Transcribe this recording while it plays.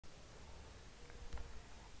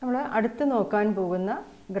നമ്മൾ അടുത്ത് നോക്കാൻ പോകുന്ന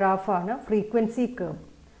ഗ്രാഫാണ് ഫ്രീക്വൻസി കർവ്.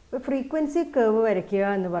 അപ്പോൾ ഫ്രീക്വൻസി കർവ് വരയ്ക്കുക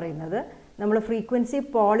എന്ന് പറയുന്നത് നമ്മൾ ഫ്രീക്വൻസി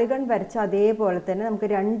പോളിഗൺ വരച്ച അതേപോലെ തന്നെ നമുക്ക്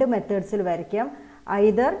രണ്ട് മെത്തേഡ്സിൽ വരയ്ക്കാം.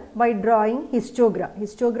 ഐദർ ബൈ ഡ്രോയിങ്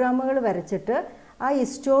ഹിസ്റ്റോഗ്രാമുകൾ വരച്ചിട്ട് ആ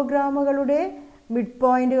ഹിസ്റ്റോഗ്രാമുകളുടെ മിഡ്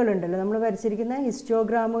പോയിന്റുകൾ ഉണ്ടല്ലോ, നമ്മൾ വരച്ചിരിക്കുന്ന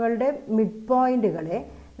ഹിസ്റ്റോഗ്രാമുകളുടെ മിഡ് പോയിന്റുകളെ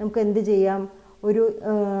നമുക്ക് എന്ത് ചെയ്യാം, ഒരു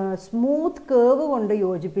സ്മൂത്ത് കേവ് കൊണ്ട്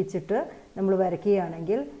യോജിപ്പിച്ചിട്ട് നമ്മൾ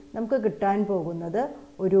വരയ്ക്കുകയാണെങ്കിൽ നമുക്ക് കിട്ടാൻ പോകുന്നത്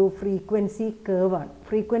ഒരു ഫ്രീക്വൻസി കേവാണ്.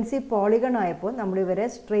 ഫ്രീക്വൻസി പോളിഗൺ ആയപ്പോൾ നമ്മൾ ഇവരെ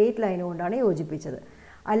സ്ട്രെയിറ്റ് ലൈൻ കൊണ്ടാണ് യോജിപ്പിച്ചത്.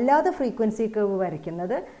 അല്ലാതെ ഫ്രീക്വൻസി കേവ്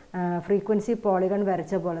വരയ്ക്കുന്നത് ഫ്രീക്വൻസി പോളിഗൺ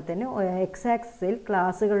വരച്ച പോലെ തന്നെ എക്സ് ആക്സിസിൽ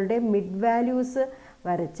ക്ലാസ്സുകളുടെ മിഡ് വാല്യൂസ്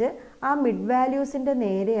വരച്ച് ആ മിഡ് വാല്യൂസിൻ്റെ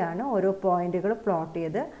നേരെയാണ് ഓരോ പോയിന്റുകൾ പ്ലോട്ട്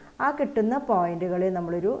ചെയ്ത് ആ കിട്ടുന്ന പോയിന്റുകളെ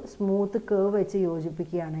നമ്മളൊരു സ്മൂത്ത് കേവ് വെച്ച്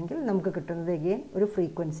യോജിപ്പിക്കുകയാണെങ്കിൽ നമുക്ക് കിട്ടുന്നത് എഗെയിൻ ഒരു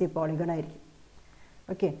ഫ്രീക്വൻസി പോളിഗൺ ആയിരിക്കും.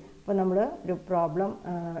 ഓക്കെ, അപ്പോൾ നമ്മൾ ഒരു പ്രോബ്ലം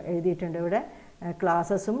എഴുതിയിട്ടുണ്ട്. ഇവിടെ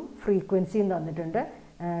ക്ലാസ്സസും ഫ്രീക്വൻസിയും തന്നിട്ടുണ്ട്.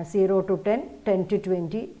 0 to 10, 10 to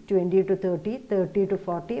 20, 20 to 30, 30 to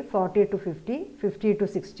 40, 40 to 50, 50 to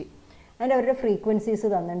 60. അതിൻ്റെ അവരുടെ ഫ്രീക്വൻസീസ്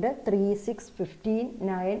തന്നിട്ടുണ്ട് 3, 6, 15,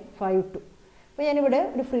 9, 5, 2. അപ്പോൾ ഞാനിവിടെ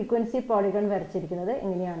ഒരു ഫ്രീക്വൻസി പോളിഗൺ വരച്ചിരിക്കുന്നത്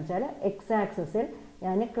എങ്ങനെയാണെന്ന് വെച്ചാൽ എക്സ് ആക്സസിൽ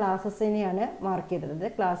ഞാൻ ക്ലാസ്സസിനെയാണ് മാർക്ക് ചെയ്തിരുന്നത്,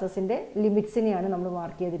 ക്ലാസ്സസിൻ്റെ ലിമിറ്റ്സിനെയാണ് നമ്മൾ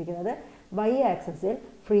മാർക്ക് ചെയ്തിരിക്കുന്നത്. വൈ ആക്സസിൽ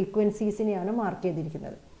ഫ്രീക്വൻസീസിനെയാണ് മാർക്ക്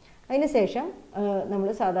ചെയ്തിരിക്കുന്നത്. അതിനുശേഷം നമ്മൾ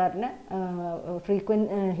സാധാരണ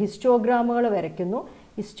ഹിസ്റ്റോഗ്രാമുകൾ വരയ്ക്കുന്നു.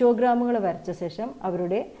 ഹിസ്റ്റോഗ്രാമുകൾ വരച്ച ശേഷം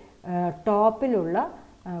അവരുടെ ടോപ്പിലുള്ള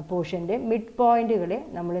പോർഷൻ്റെ മിഡ് പോയിന്റുകളെ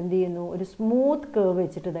നമ്മൾ എന്ത് ചെയ്യുന്നു, ഒരു സ്മൂത്ത് കേവ്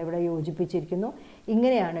വെച്ചിട്ട് ഇവിടെ യോജിപ്പിച്ചിരിക്കുന്നു.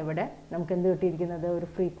 ഇങ്ങനെയാണ് ഇവിടെ നമുക്ക് എന്ത് കിട്ടിയിരിക്കുന്നത്, ഒരു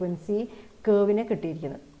ഫ്രീക്വൻസി കേവിനെ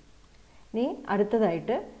കിട്ടിയിരിക്കുന്നത്. ഇനി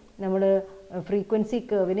അടുത്തതായിട്ട് നമ്മൾ ഫ്രീക്വൻസി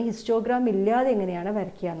കേവിന് ഹിസ്റ്റോഗ്രാം ഇല്ലാതെ എങ്ങനെയാണ്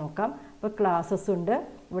വരയ്ക്കുക നോക്കാം. അപ്പോൾ ക്ലാസ്സസ് ഉണ്ട്,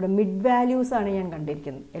 ഇവിടെ മിഡ് വാല്യൂസ് ആണ് ഞാൻ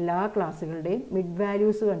കണ്ടിരിക്കുന്നത്. എല്ലാ ക്ലാസ്സുകളുടെയും മിഡ്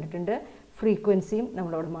വാല്യൂസ് കണ്ടിട്ടുണ്ട്, ഫ്രീക്വൻസിയും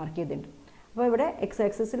നമ്മളവിടെ മാർക്ക് ചെയ്തിട്ടുണ്ട്. അപ്പോൾ ഇവിടെ എക്സ്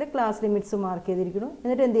ആക്സിസിൽ ക്ലാസ് ലിമിറ്റ്സ് മാർക്ക് ചെയ്തിരിക്കുന്നു.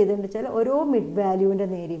 എന്നിട്ട് എന്ത് ചെയ്തിട്ടുണ്ട് വെച്ചാൽ ഓരോ മിഡ് വാല്യൂവിൻ്റെ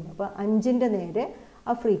നേരെയും, അപ്പോൾ 5ൻ്റെ നേരെ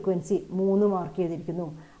ആ ഫ്രീക്വൻസി 3 മാർക്ക് ചെയ്തിരിക്കുന്നു.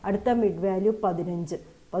 അടുത്ത മിഡ് വാല്യൂ 15,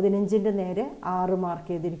 15ൻ്റെ നേരെ 6 മാർക്ക്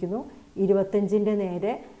ചെയ്തിരിക്കുന്നു. 25ൻ്റെ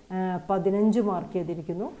നേരെ 15 മാർക്ക്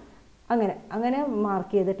ചെയ്തിരിക്കുന്നു. അങ്ങനെ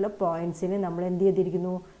മാർക്ക് ചെയ്തിട്ടുള്ള പോയിൻറ്റ്സിനെ നമ്മൾ എന്ത്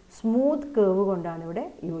ചെയ്തിരിക്കുന്നു, സ്മൂത്ത് കേവ് കൊണ്ടാണ് ഇവിടെ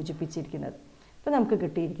യോജിപ്പിച്ചിരിക്കുന്നത്. അപ്പോൾ നമുക്ക്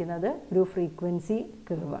കിട്ടിയിരിക്കുന്നത് ഒരു ഫ്രീക്വൻസി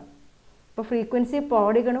കേവാണ്. അപ്പോൾ ഫ്രീക്വൻസി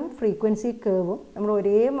പോളിഗണും ഫ്രീക്വൻസി കേവും നമ്മൾ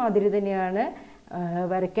ഒരേ മാതിരി തന്നെയാണ്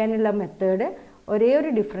വരയ്ക്കാനുള്ള മെത്തേഡ്. ഒരേ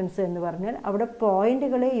ഒരു ഡിഫറൻസ് എന്ന് പറഞ്ഞാൽ അവിടെ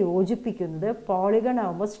പോയിന്റുകളെ യോജിപ്പിക്കുന്നത് പോളിഗൺ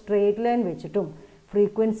ആകുമ്പോൾ സ്ട്രെയിറ്റ് ലൈൻ വെച്ചിട്ടും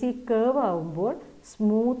ഫ്രീക്വൻസി കേവ് ആകുമ്പോൾ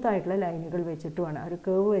സ്മൂത്ത് ആയിട്ടുള്ള ലൈനുകൾ വെച്ചിട്ടുമാണ്, ഒരു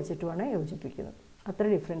കേവ് വെച്ചിട്ടുമാണ് യോജിപ്പിക്കുന്നത്. അത്ര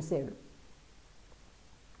ഡിഫറൻസേ ഉള്ളൂ.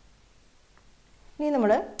 ഇനി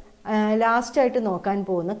നമ്മൾ ലാസ്റ്റായിട്ട് നോക്കാൻ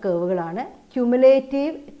പോകുന്ന കേവുകളാണ്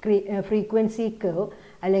ക്യുമുലേറ്റീവ് ഫ്രീക്വൻസി കേവ്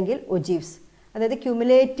അല്ലെങ്കിൽ ഒജീവ്സ്. അതായത്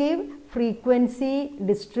ക്യുമുലേറ്റീവ് ഫ്രീക്വൻസി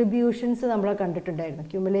ഡിസ്ട്രിബ്യൂഷൻസ് നമ്മൾ കണ്ടിട്ടുണ്ടായിരുന്നു.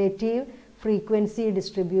 ക്യുമുലേറ്റീവ് ഫ്രീക്വൻസി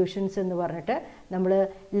ഡിസ്ട്രിബ്യൂഷൻസ് എന്ന് പറഞ്ഞിട്ട് നമ്മൾ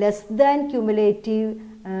ലെസ് ദാൻ ക്യുമുലേറ്റീവ്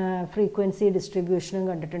ഫ്രീക്വൻസി ഡിസ്ട്രിബ്യൂഷനും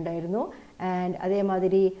കണ്ടിട്ടുണ്ടായിരുന്നു. ആൻഡ്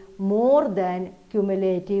അതേമാതിരി more than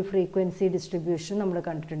cumulative frequency distribution നമ്മൾ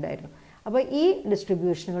കണ്ടിട്ടുണ്ടായിരുന്നു. അപ്പോൾ ഈ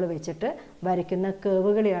ഡിസ്ട്രിബ്യൂഷനുകൾ വെച്ചിട്ട് വരയ്ക്കുന്ന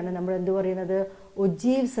കേവുകളെയാണ് നമ്മൾ എന്ത് പറയുന്നത്,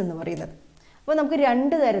 ഒജീവ്സ് എന്ന് പറയുന്നത്. അപ്പോൾ നമുക്ക്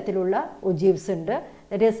 2 തരത്തിലുള്ള ഒജീവ്സ് ഉണ്ട്.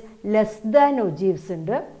 ദാറ്റ് ഈസ് ലെസ് ദാൻ ഒജീവ്സ്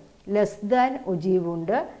ഉണ്ട്, ലെസ് ദാൻ ഒജീവ്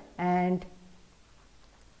ഉണ്ട്, ആൻഡ്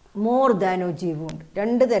മോർ ദാൻ ഒജീവും ഉണ്ട്.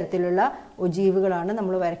 2 തരത്തിലുള്ള ഒജീവുകളാണ്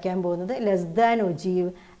നമ്മൾ വരയ്ക്കാൻ പോകുന്നത്, less than ogive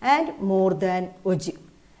and more than ogive.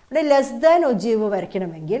 ഇവിടെ ലെസ് ദാൻ ഒജീവ്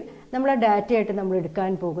വരയ്ക്കണമെങ്കിൽ നമ്മളെ ഡാറ്റയായിട്ട് നമ്മൾ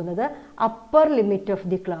എടുക്കാൻ പോകുന്നത് upper limit of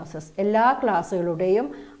the classes. എല്ലാ ക്ലാസ്സുകളുടെയും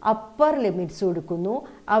അപ്പർ ലിമിറ്റ്സ് എടുക്കുന്നു,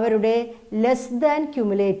 അവരുടെ ലെസ് ദാൻ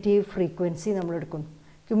ക്യുമുലേറ്റീവ് ഫ്രീക്വൻസി നമ്മൾ എടുക്കുന്നു.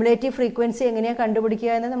 ക്യുമുലേറ്റീവ് ഫ്രീക്വൻസി എങ്ങനെയാണ്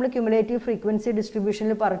കണ്ടുപിടിക്കുക എന്ന് നമ്മൾ ക്യുമുലേറ്റീവ് ഫ്രീക്വൻസി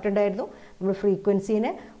ഡിസ്ട്രിബ്യൂഷനിൽ പറഞ്ഞിട്ടുണ്ടായിരുന്നു. നമ്മൾ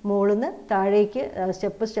ഫ്രീക്വൻസീനെ മുകളിൽ നിന്ന് താഴേക്ക്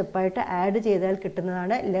സ്റ്റെപ്പായിട്ട് ആഡ് ചെയ്താൽ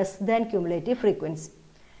കിട്ടുന്നതാണ് ലെസ് ദാൻ ക്യുമുലേറ്റീവ് ഫ്രീക്വൻസി.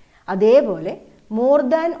 അതേപോലെ മോർ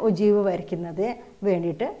ദാൻ ഒജീവ് വരയ്ക്കുന്നത്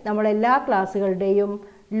വേണ്ടിയിട്ട് നമ്മളെല്ലാ ക്ലാസ്സുകളുടെയും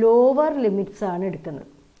ലോവർ ലിമിറ്റ്സ് ആണ് എടുക്കുന്നത്,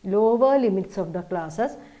 lower limits of the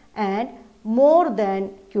classes and more than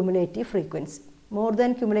cumulative frequency. More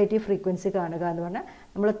than cumulative frequency കാണുക എന്ന് പറഞ്ഞാൽ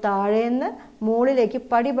നമ്മൾ താഴേന്ന് മുകളിലേക്ക്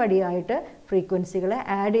പടിപടിയായിട്ട് ഫ്രീക്വൻസികളെ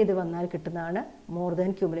ആഡ് ചെയ്ത് വന്നാൽ കിട്ടുന്നതാണ് മോർ ദാൻ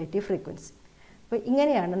ക്യുമുലേറ്റീവ് ഫ്രീക്വൻസി. അപ്പോൾ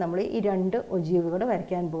ഇങ്ങനെയാണ് നമ്മൾ ഈ 2 ഒജീവുകൾ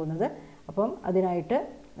വരയ്ക്കാൻ പോകുന്നത്. അപ്പം അതിനായിട്ട്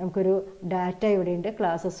നമുക്കൊരു ഡാറ്റ ഇവിടെയുണ്ട്,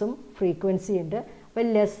 ക്ലാസ്സസും ഫ്രീക്വൻസി ഉണ്ട്. അപ്പോൾ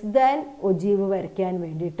ലെസ് ദാൻ ഒജീവ് വരയ്ക്കാൻ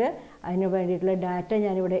വേണ്ടിയിട്ട് അതിന് വേണ്ടിയിട്ടുള്ള ഡാറ്റ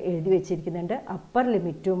ഞാനിവിടെ എഴുതി വെച്ചിരിക്കുന്നുണ്ട്. അപ്പർ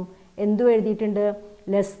ലിമിറ്റും എന്തും എഴുതിയിട്ടുണ്ട്,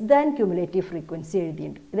 ലെസ് ദാൻ ക്യുമുലേറ്റീവ് ഫ്രീക്വൻസി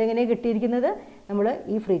എഴുതിയിട്ടുണ്ട്. ഇതെങ്ങനെയാണ് കിട്ടിയിരിക്കുന്നത്, നമ്മൾ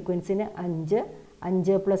ഈ ഫ്രീക്വൻസിന് 5,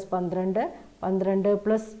 5 + 12, 12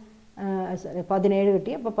 + 17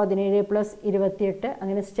 കിട്ടി. അപ്പോൾ 17 + 28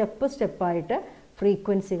 അങ്ങനെ സ്റ്റെപ്പായിട്ട്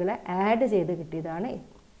ഫ്രീക്വൻസികളെ ആഡ് ചെയ്ത് കിട്ടിയതാണ്.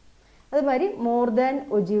 അതുമാതിരി മോർ ദാൻ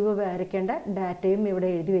ഒജീവ് വരയ്ക്കേണ്ട ഡാറ്റയും ഇവിടെ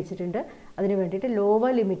എഴുതി വെച്ചിട്ടുണ്ട്. അതിന് വേണ്ടിയിട്ട്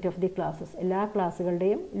lower limit of the classes, എല്ലാ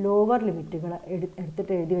ക്ലാസ്സുകളുടെയും ലോവർ ലിമിറ്റുകൾ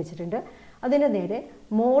എടുത്തിട്ട് എഴുതി വെച്ചിട്ടുണ്ട്. അതിൻ്റെ നേരെ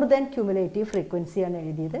മോർ ദാൻ ക്യുമുലേറ്റീവ് ഫ്രീക്വൻസിയാണ്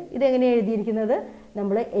എഴുതിയത്. ഇതെങ്ങനെയാണ് എഴുതിയിരിക്കുന്നത്?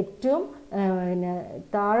 നമ്മൾ ഏറ്റവും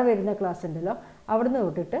താഴെ വരുന്ന ക്ലാസ് ഉണ്ടല്ലോ, അവിടുന്ന്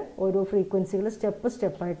തൊട്ടിട്ട് ഓരോ ഫ്രീക്വൻസികൾ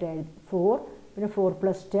സ്റ്റെപ്പായിട്ട് എഴുതി. 4, പിന്നെ 4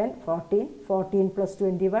 + 10 14, 14 +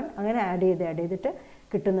 21 അങ്ങനെ ആഡ് ചെയ്തിട്ട്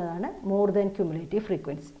കിട്ടുന്നതാണ് മോർ ദാൻ ക്യുമുലേറ്റീവ്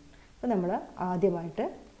ഫ്രീക്വൻസി. അപ്പോൾ നമ്മൾ ആദ്യമായിട്ട്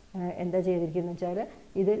എന്താ ചെയ്തിരിക്കുന്നത് വെച്ചാൽ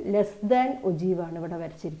ഇത് ലെസ് ദാൻ ഒജീവാണ് ഇവിടെ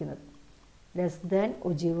വരച്ചിരിക്കുന്നത്. Less than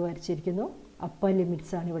ogive വരച്ചിരിക്കുന്നു. Upper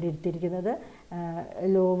limits ആണ് ഇവിടെ എടുത്തിരിക്കുന്നത്.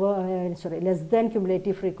 Less than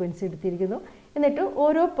cumulative frequency എടുത്തിരിക്കുന്നു. എന്നിട്ട്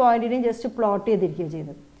ഓരോ പോയിന്റിനെയും ജസ്റ്റ് പ്ലോട്ട് ചെയ്തിരിക്കുകയാണ്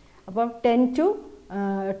ചെയ്യുന്നത്. അപ്പം 10 to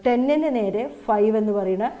 10 നേരെ 5 എന്ന്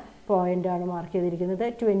പറയുന്ന പോയിൻ്റാണ് മാർക്ക് ചെയ്തിരിക്കുന്നത്.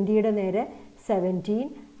 20യുടെ നേരെ 17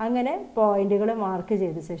 അങ്ങനെ പോയിന്റുകൾ മാർക്ക്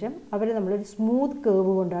ചെയ്ത ശേഷം അവർ നമ്മളൊരു സ്മൂത്ത്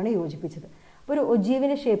കേവ് കൊണ്ടാണ് യോജിപ്പിച്ചത്. അപ്പോൾ ഒരു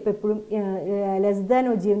ഒജീവിൻ്റെ ഷേപ്പ് എപ്പോഴും ലെസ് ദാൻ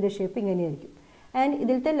ഒജീവിൻ്റെ ഷേപ്പ് ഇങ്ങനെയായിരിക്കും. ആൻഡ്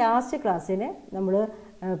ഇതിലത്തെ ലാസ്റ്റ് ക്ലാസ്സിനെ നമ്മൾ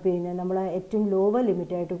നമ്മൾ ഏറ്റവും ലോവർ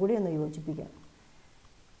ലിമിറ്റായിട്ട് കൂടി ഒന്ന് യോജിപ്പിക്കാം.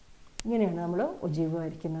 ഇങ്ങനെയാണ് നമ്മൾ ഒജീവ്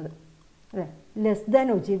വരയ്ക്കുന്നത് അല്ലേ. ലെസ് ദാൻ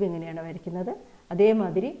ഒജീവ് എങ്ങനെയാണ് വരയ്ക്കുന്നത്,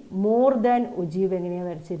 അതേമാതിരി മോർ ദാൻ ഒജീവ് എങ്ങനെയാണ്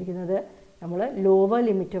വരച്ചിരിക്കുന്നത്. നമ്മൾ lower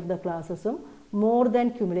limit of the ക്ലാസ്സസും more than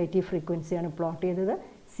cumulative ഫ്രീക്വൻസിയാണ് plot ചെയ്തത്.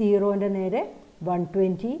 0ൻ്റെ നേരെ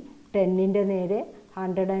 120, 10ൻ്റെ നേരെ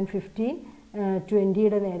 115,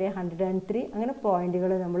 20യുടെ നേരെ 103 അങ്ങനെ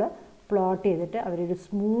പോയിന്റുകൾ നമ്മൾ പ്ലോട്ട് ചെയ്തിട്ട് അവരൊരു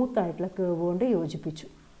സ്മൂത്ത് ആയിട്ടുള്ള കേവ് കൊണ്ട് യോജിപ്പിച്ചു.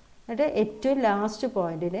 എന്നിട്ട് ഏറ്റവും ലാസ്റ്റ്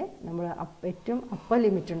പോയിന്റിനെ നമ്മൾ ഏറ്റവും അപ്പർ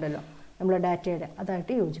ലിമിറ്റ് ഉണ്ടല്ലോ നമ്മളെ ഡാറ്റയുടെ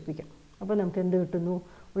അതായിട്ട് യോജിപ്പിക്കാം. അപ്പോൾ നമുക്ക് എന്ത് കിട്ടുന്നു?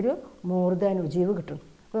 ഒരു മോർ ദാൻ ഒജീവ് കിട്ടുന്നു.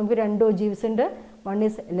 അപ്പോൾ നമുക്ക് 2 ഒജീവ്സ് ഉണ്ട്. One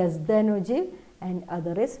is less than ogive and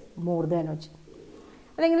other is more than ogive.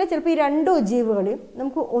 അല്ലെങ്കിൽ ചിലപ്പോൾ ഈ 2 ഒജീവുകളെയും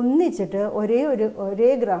നമുക്ക് ഒന്നിച്ചിട്ട് ഒരേ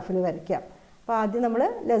ഗ്രാഫിൽ വരയ്ക്കാം. അപ്പോൾ ആദ്യം നമ്മൾ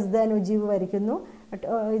ലെസ് ദാൻ ഒജീവ് വരയ്ക്കുന്നു.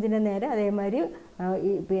 ഇതിൻ്റെ നേരെ അതേമാതിരി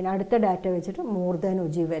പിന്നെ അടുത്ത ഡാറ്റ വെച്ചിട്ട് മോർ ദാൻ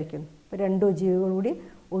ഒജീവ് വരയ്ക്കുന്നു. അപ്പോൾ 2 ഒജീവുകൾ കൂടി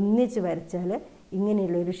ഒന്നിച്ച് വരച്ചാൽ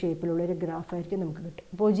ഇങ്ങനെയുള്ളൊരു ഷേപ്പിലുള്ളൊരു ഗ്രാഫായിരിക്കും നമുക്ക് കിട്ടും.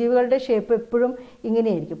 അപ്പോൾ ഒജീവുകളുടെ ഷേപ്പ് എപ്പോഴും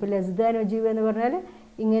ഇങ്ങനെയായിരിക്കും. ഇപ്പോൾ ലെസ് ദാൻ ഒജീവ് എന്ന് പറഞ്ഞാൽ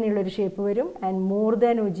ഇങ്ങനെയുള്ളൊരു ഷേപ്പ് വരും. ആൻഡ് മോർ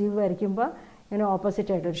ദാൻ ഒജീവ് വരയ്ക്കുമ്പോൾ ഇങ്ങനെ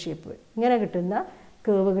ഓപ്പോസിറ്റ് ആയിട്ടൊരു ഷേപ്പ് വരും. ഇങ്ങനെ കിട്ടുന്ന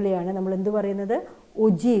കേവുകളെയാണ് നമ്മൾ എന്ത് പറയുന്നത്?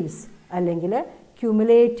 ഒജീവ്സ് അല്ലെങ്കിൽ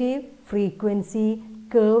ക്യുമുലേറ്റീവ് ഫ്രീക്വൻസി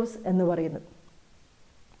കേവ്സ് എന്ന് പറയുന്നത്.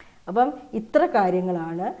 അപ്പം ഇത്ര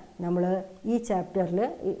കാര്യങ്ങളാണ് നമ്മൾ ഈ ചാപ്റ്ററിൽ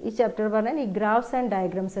പറഞ്ഞാൽ ഈ ഗ്രാഫ്സ് ആൻഡ്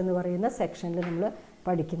ഡയഗ്രാംസ് എന്ന് പറയുന്ന സെക്ഷനിൽ നമ്മൾ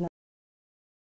പഠിക്കുന്നത്.